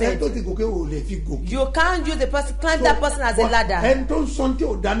demoted. tó ti gòkè ò lè fi gòkè. You can't use the person, climb that person as a ladder. ẹni tó ń sọ tí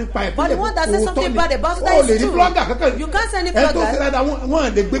ò dá nípa ẹ̀ But the one that says something bad about it, o that lè is ní true. blogger kankan. You can't say any ẹni tó blogger. ṣe dáadáa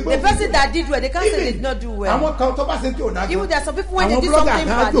wọ́n lè gbé pé. The person that did well, they can't say they did not do well. àwọn kan tó bá ṣe tí ò dá. Even there are some people when they do something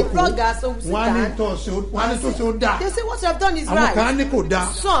bad, the bloggers will sit wọ́n á ní down. tó ṣe ó dáa. They say what you have done is àwọn kan á right. ní kò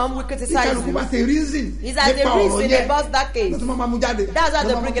dáa. Some will criticize ìkàlùkù bá you. ṣe reason It's as the nípa ọ̀rọ̀ reason yẹn. about that case. ló tún máa mú jáde. That's how Ló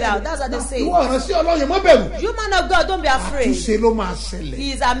they máa bring mú it out. jáde. That's how they Now, say ìwọ it. ọ̀rọ̀ sí ọlọ́yìn mọ́ bẹ̀rù. You man of God, don't be afraid. àtúnṣe ló máa ṣẹlẹ̀.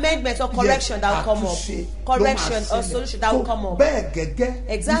 It is amendment or correction that will come up. àtúnṣe ló máa Correction or ṣẹlẹ̀. solution that will So, come up. bẹ́ẹ̀ gẹ́gẹ́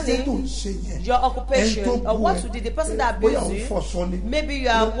Exactly. iṣẹ́ tó ń ṣe yẹn. Your occupation ẹni tó or bú what ẹ, you did, the person that bóyá abused òun you, fọṣọ ni. maybe you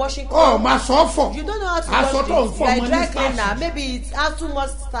are washing ọ̀ clothes. máa sọ ọ́ fọ̀. You don't know how to aṣọ wash tó ń this. fọ̀ You are a mọ́ ní dry cleaner. sáàsì. Maybe maybe it has too much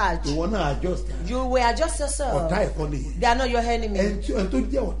starch. ìwọ náà adjust. You will adjust yourself. ọ̀tá ẹ̀kọ́ nìyẹn. They are not your enemy. ẹni tó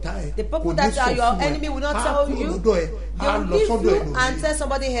jẹ́ ọ̀tá ẹ̀. The people that are your enemy will not tell you. They will leave you and tell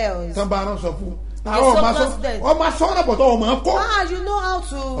somebody else. Tán bá rán sọ fún. ọmọ sọ́nà bọ̀tọ̀ ọmọ kọ́. You know how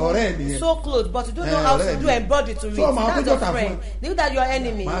to sew clothes but you don't know how to do embroidery to it. That's your friend. Know that your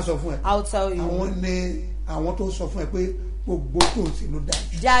enemy. I'll tell you. Àwọn tó sọ fún ẹ pé gbogbo tó ń ṣe ló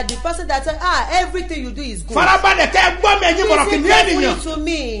dájú. They are the person that say everything you do is good. Farabalẹ̀ kẹ́ ẹ gbọ́ mi ẹ̀yin bọ̀rọ̀ kìíní ènìyàn. Listen to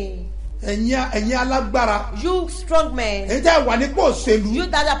me. ẹ̀yin alágbára. You strong men. ẹ̀yin tẹ́ wà nípò òṣèlú. You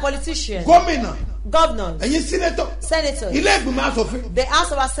that are politicians. Gómìnà. Governors. ẹ̀yin senators. ilé ìgbìmọ̀ asòfin. The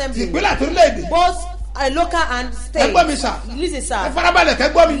House of Assembly. ìpínlẹ̀ tó léde. Both local and state. ẹ gbọ́ mi sà. Listen sir. ẹ farabalẹ̀ kẹ́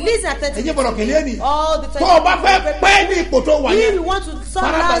gbọ́ mi. Listen attentively. ẹ̀yin bọ̀rọ̀ kìíní ènìyàn. All the time. tó o bá fẹ́ pẹ́ ní ipò tó wà yẹn. If you want to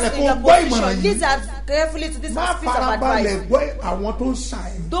succeed in your position, listen carefully to this piece of advice. má farabalẹ̀ gbọ́ àwọn tó ń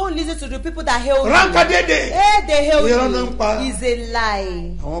ṣàì. Don't listen to the people that hail you. Rankadede. They hail you. Ìrọ̀nà ń pa. Is a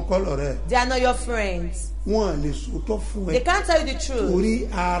lie. Àwọn kọ́lọ̀ rẹ̀. They are not your friends. Wọ́n lè sòótọ́ fún ẹ. They can't tell you the truth. Torí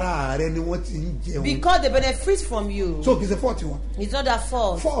ara rẹ ni wọ́n ti ń jẹun. Because they benefit from you. So kì í ṣe fọ́ọ̀tì wọn. It's not their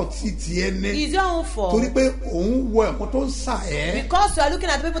fault. Fọ́ọ̀tì tiẹ̀ ní. It's your own fault. Torí pé òun wọ ẹ̀kọ́ tó ń sà ẹ́. Because you are looking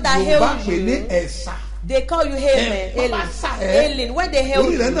at the people that hail you. Yorùbá pè ní ẹ̀sà. They call you hailing. When they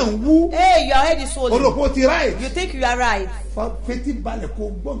hail you, hey, your head is swollen. You think you are right.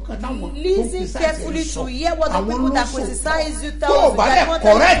 Listen carefully to hear what the people that criticize you tell you.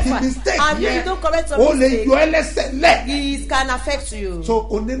 And if you don't correct some mistake, it can affect you. So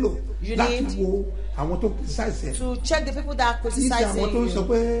you need to check the people that are criticizing you.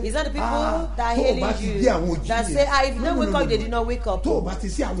 It's not the people that are hailing you that say, if you don't wake up, they did not wake up.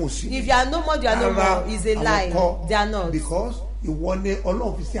 If you are no more, you are no more. It's a lie. They are not.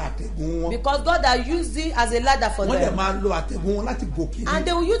 Because God has used it as a ladder for them. And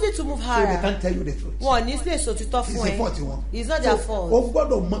they will use it to move higher. So they can't tell you the truth. It's a fault. It's not their fault. You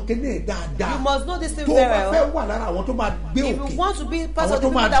must know this thing very well. If you want to be part of the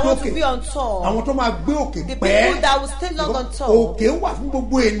people that want to be on top, the people that will stay long on top,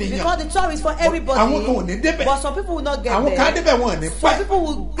 because the top is for everybody, but some people will not get there. Some people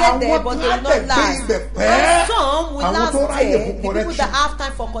will get there, but they will not last. And some will last there. The people that have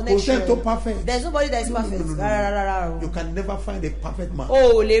time for connection. There's nobody that is perfect. You can never find a perfect man.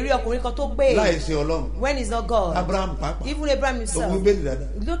 When it's not God. Even Abraham himself.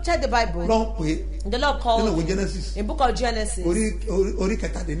 Look, check the Bible. The Lord called in book of Genesis,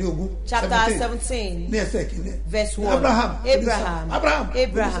 chapter 17, verse 1. Abraham.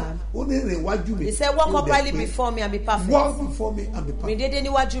 He said, walk uprightly before me and be perfect. Walk before me and be perfect.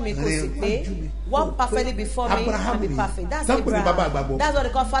 Walk perfectly before me and be perfect. That's Abraham. That's what they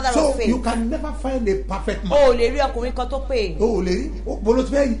call father of faith. So you can never find a perfect man. Where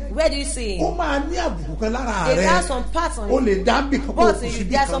do you see? There are some parts on it. But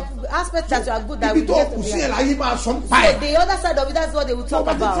there are some aspects that you are good that we get to be. So the other side of it, that's what they will talk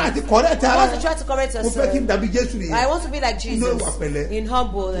about. Once you try to correct yourself, I want to be like Jesus, in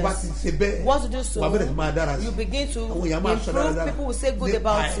humbleness. Want to do so, you begin to improve. People will say good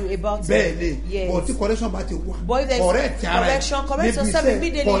about you. Yes. But if there's correction, correct yourself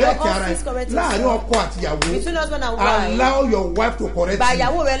immediately. Your office correct yourself. Between husband and wife, allow your wife to correct you.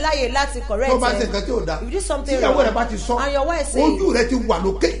 If you do something wrong, and your wife says,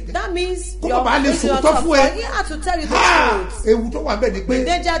 that means your face is on top. So he had to tell you the truth. The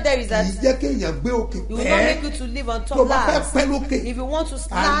danger there is that it will not make you to live on top last. If you want to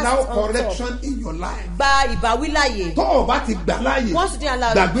last allow on correction top, in your life. Once you didn't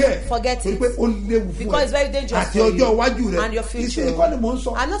allow it, forget it. Because it's very dangerous for you and your future.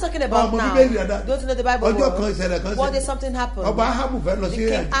 I'm not talking about now. Don't you know the Bible word? One day something happened. The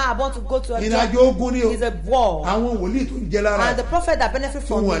king Ahab want to go to a job. It's a war. And the prophet that benefit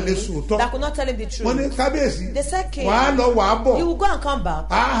from him, that could not tell him the truth. They said, king, you will go and come back.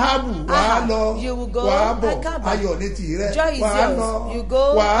 Ahab, you will go and come back. Joy is yours. You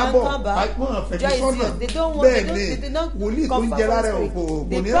go and come back. Joy is yours. They don't want, they don't confirm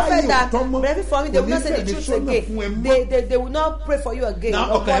the prophet that benefit from him, they will not say the truth again. They will not pray for you again.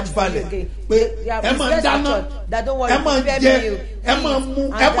 Or watch for you again. That don't worry, prepare you.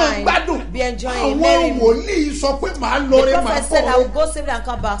 Be enjoying. The prophet said, I will go safely and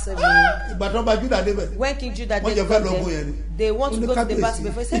come back safely. When King Judah did they want to go to the battle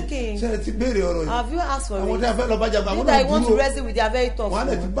before. He said, King, have you asked for it? You that want to wrestle with their very tough one.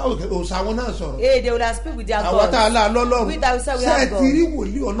 Hey, they will have speak with their God. We that we say we have God.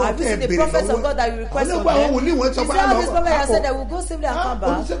 Have you seen the prophets of God that you request of them? He said, all these prophets have said that will go safely and come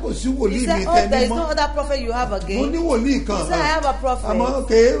back. He said, oh, there is no other prophet you have again. He said, I have a prophet. Àmọ́ ọ̀rọ̀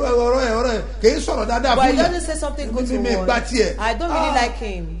kì í sọ̀rọ̀ dáadáa fún yẹn. But he doesn't say something good to one. I don't really like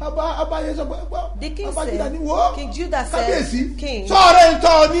him. The king said, King Judah said, King. Sọ̀rọ̀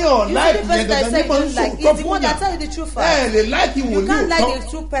ìtọ́ ní ọ̀ láì yẹn dandan ní mọ̀ ń sọ tó fún yàn. He's the one that tell you the truth first. You can't like the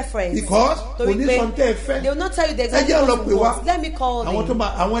true preference. Because kò ní sọ tẹ́ ẹ fẹ́. They will not tell you the exact truth. Let me call them.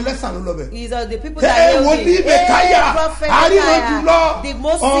 Àwọn ẹlẹ́sàn ló lọ bẹ̀. These are the people that know him. Prophet Micaiah, the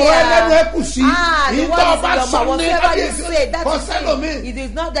most the one is your whatever you say, that is it. It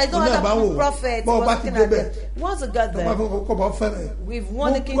is not, there is no other prophet. Once you got there, we've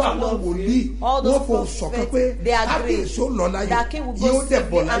won the king to love you. All those prophets, they agree. That king will go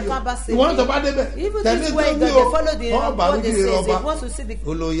safely and come back safely. Even this way, they follow what they say. They want to see the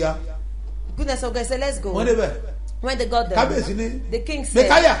goodness of God. Say, let's go. When they got there, the king said,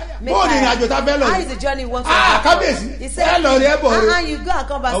 how is the journey you want to go? He said, you go and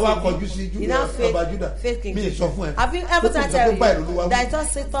come back safely. You now faith King Judah. Have you ever tried to tell you that it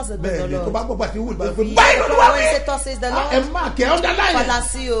does say thus says the Lord? When it says thus says the Lord,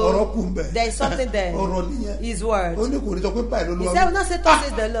 Falasio, there is something there. His word. He said, will not say thus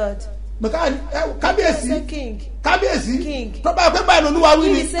says the Lord. King. He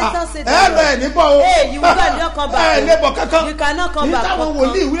said, thus says the Lord. Hey, you will not come back. You cannot come back. I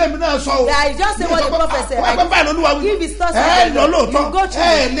just say what the prophet said. Give his thoughts to the Lord. You go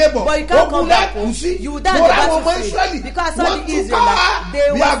through, but you can't come back. You will die in the battlefield. Because all the Israelites,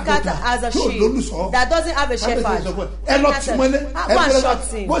 they were scattered as a sheep that doesn't have a shepherd. One shot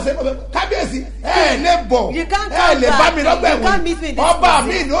him. You can't come back. You can't meet me in this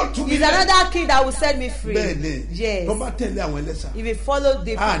season. He's another king that will set me free. Yes. If you follow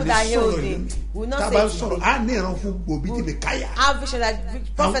the people that held him, will not say to me. Have vision like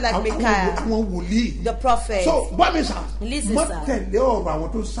prophet like Micaiah, the prophet. So, listen, sir.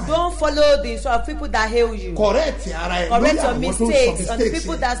 Don't follow the sort of people that hail you. Correct your mistakes on the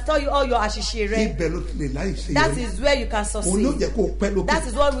people that tell you all your ashishere. That is where you can succeed. That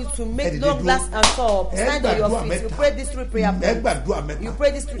is what we to make long last and top. Stand on your feet. You pray this three prayer points. You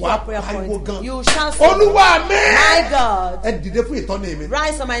pray this three prayer points. You shall say, my God,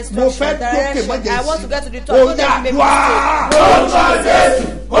 rise on my instruction direction. I want to get to the top. Don't let me make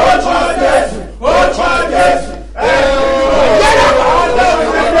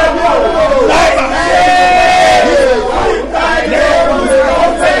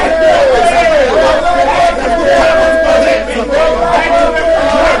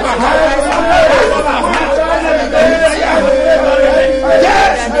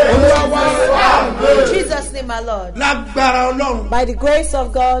my Lord. By the grace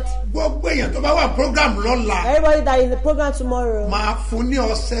of God, everybody that is in the program tomorrow,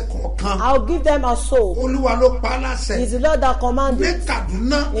 I'll give them a soul. It's the Lord that commanded. In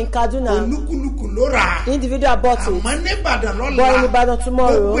Kaduna, individual bought it. But in Ibadan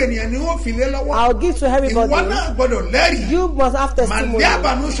tomorrow, I'll give to everybody. You must have testimony. In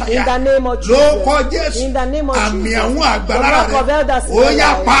the name of Jesus. In the name of Jesus. The work of elders.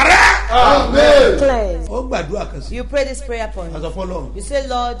 Cleanse. You pray this prayer point. You say,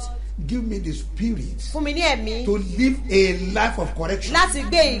 Lord, give me the spirit fún mi ní ẹ̀mí to live a life of correction. Láti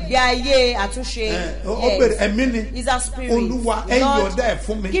gbé ìgbé ayé àtúnṣe. Ẹ̀mí ni. Is a spirit. Olúwa ẹ yọ̀ọ̀dá ẹ̀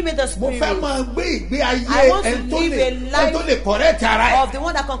fún mi. Give me the spirit. Mo fẹ́ máa gbé ìgbé ayé ẹ̀ tó lè correct ara ẹ̀. Of the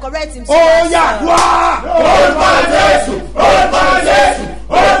one that can correct himself. Ó yá wá. Orúkọ Jésù, orúkọ Jésù,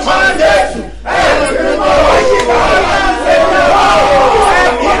 orúkọ Jésù. Ẹ̀rù mi mọ̀ ọ́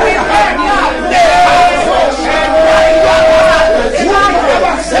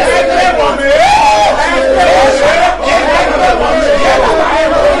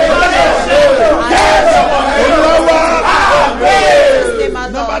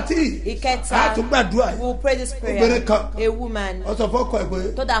We'll pray this prayer. A woman told her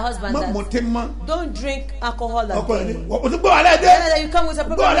husband that don't drink alcohol again. You come with a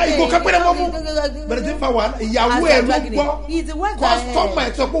problem. He's the one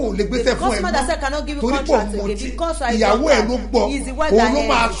the customer that said cannot give you contract again because he's the one that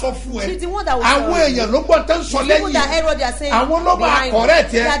she's the one that will show you. People that Herod are saying behind you,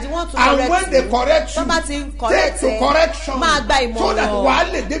 they are the one to correct you. And when they correct you, take to correction so that for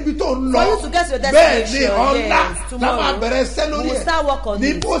you to get to your destination, yes, tomorrow we will start work on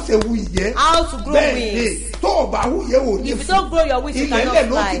this. How to grow wings. tó o bá wúyẹ wò ní If you don't grow your wings, you cannot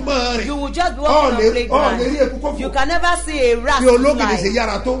fly. You will just be walking on playground. You can never see a rat fly.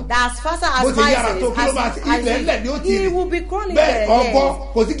 As fast as mice, he will be crawling there.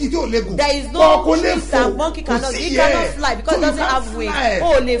 There is no tree that monkey cannot. He cannot fly because he doesn't have wings.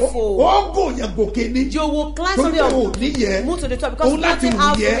 You will climb something up, move to the top because nothing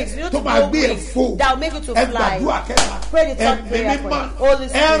have wings. You don't have wings that will make you to fly. Pray the third prayer for Holy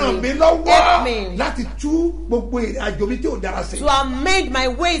Spirit. Help me to amend my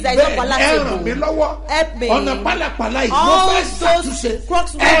ways that is not palatable. Help me. All those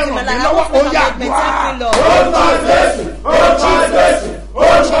crooks ways in my life, I want to make me temporary, Lord.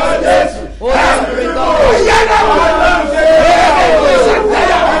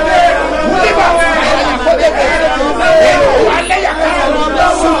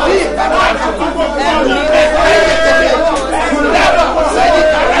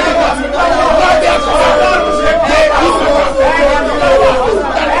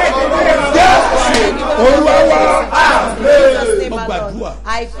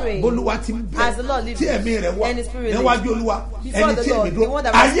 I pray as the Lord lives and His Spirit lives before the Lord, the one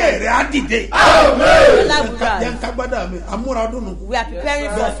that we are preparing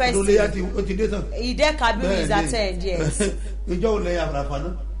for festival. Ide Kabiru is at end, yes.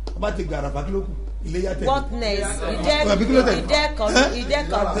 What next?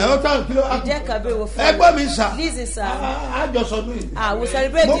 Listen, sir. We'll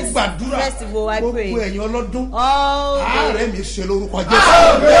celebrate this festival, I pray. All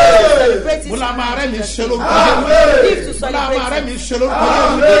celebrate it.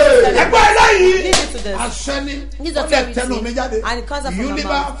 Listen to this. This authority, and it comes up from my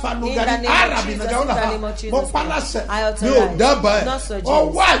mouth. In the name of Jesus, I authorize, not suggest,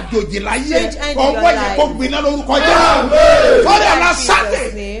 strange end in your life.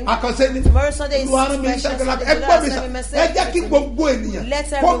 Tomorrow Sunday is special.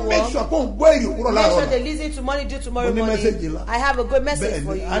 Let everyone make sure they listen to money due tomorrow morning. I have a good message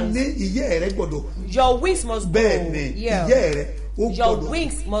for you. Your wings must grow. Yeah. Your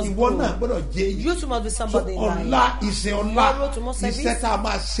wings must grow. You too must be somebody in life. Tomorrow, tomorrow service,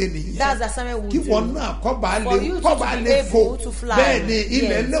 that's the assignment we'll do. For you to be able to fly. Yes.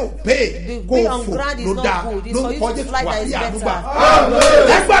 Being on ground is not good. It's for you to fly that is better.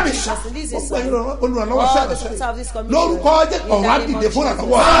 Listen, son. All the churches of this community, in the name of Jesus,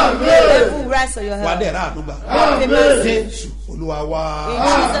 devil rise on your head. In Jesus'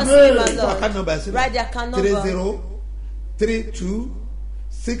 name, my Lord. Write their account number.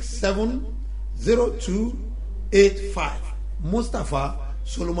 32670285 Mustapha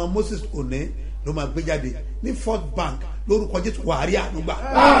Solomon Moses One ló máa gbé jáde ní First Bank lórúkọ Jésù wàhálì ànúgbà.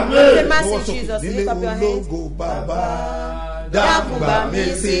 Nílé ológo bàbá dákùnbà mi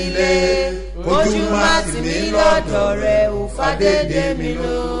sílé ojú má tì mí lọ́dọ̀ rẹ̀ ò fàdédé mi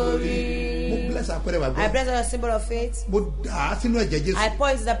lórí. I bless the symbol of faith. I pour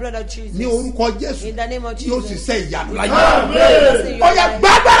into the blood of Jesus. In the name of Jesus.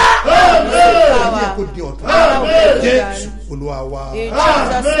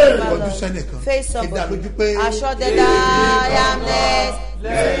 Face somebody. Assure that I am next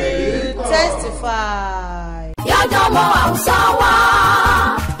to testify. Yájọ́mọ́ Hausa wa,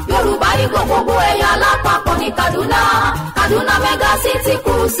 Yorùbá ní gbogbo ẹ̀yà lápapọ̀ ní Kaduna Mega City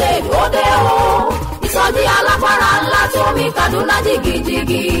Crusade òde o. Ìsọjí alágbára ńlá tó mi Kaduna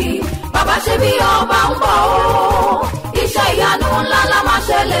jìgìjìgì. Babasebioba ń bọ̀ o. Iṣẹ́ ìyanu ńlá la máa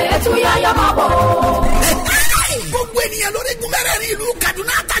ṣẹlẹ̀ ètò yáyá máa bọ̀ o. Gbogbo ènìyàn lórí gúnmẹ́rẹ́rì ìlú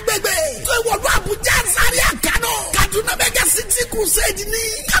Kaduna àtàgbègbè. Tó ìwọ̀lú Abuja Zaria Kano. Kaduna Mega City Crusade ní.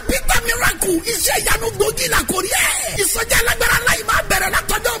 Capital Miracle iṣẹ́ ìyanu gbòógì la kò rí ẹ̀. Ìsọjí alágbára ńlá yìí máa bẹ̀rẹ̀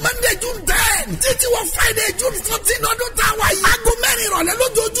látọjọ́ Monday June 10. Títí wọ Friday June 14 ọdún táwa yìí. Aago mẹ́rin ìrọ̀lẹ́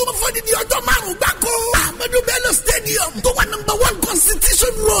lójoojúmọ́ fún dídí ọjọ́ márùn-ún gbáko. Ahmadu Bello Stadium tó wà #1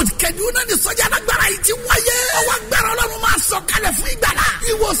 Constitution Road. Kaduna ní ìsọjí alágbára yìí ti wáyé. Ọwọ́ agbára Ọlọ́run máa sọ kalẹ̀ fún ìgbàlá.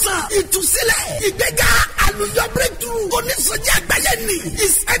 Ìwòsàn, ìtúsílẹ̀, ìgbéga, àlùyọ breakthrough. Onísọjí àgbáyé ni.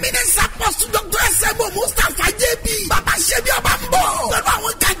 His Eminence Apostle Dr. S.M.O. Mustapha J.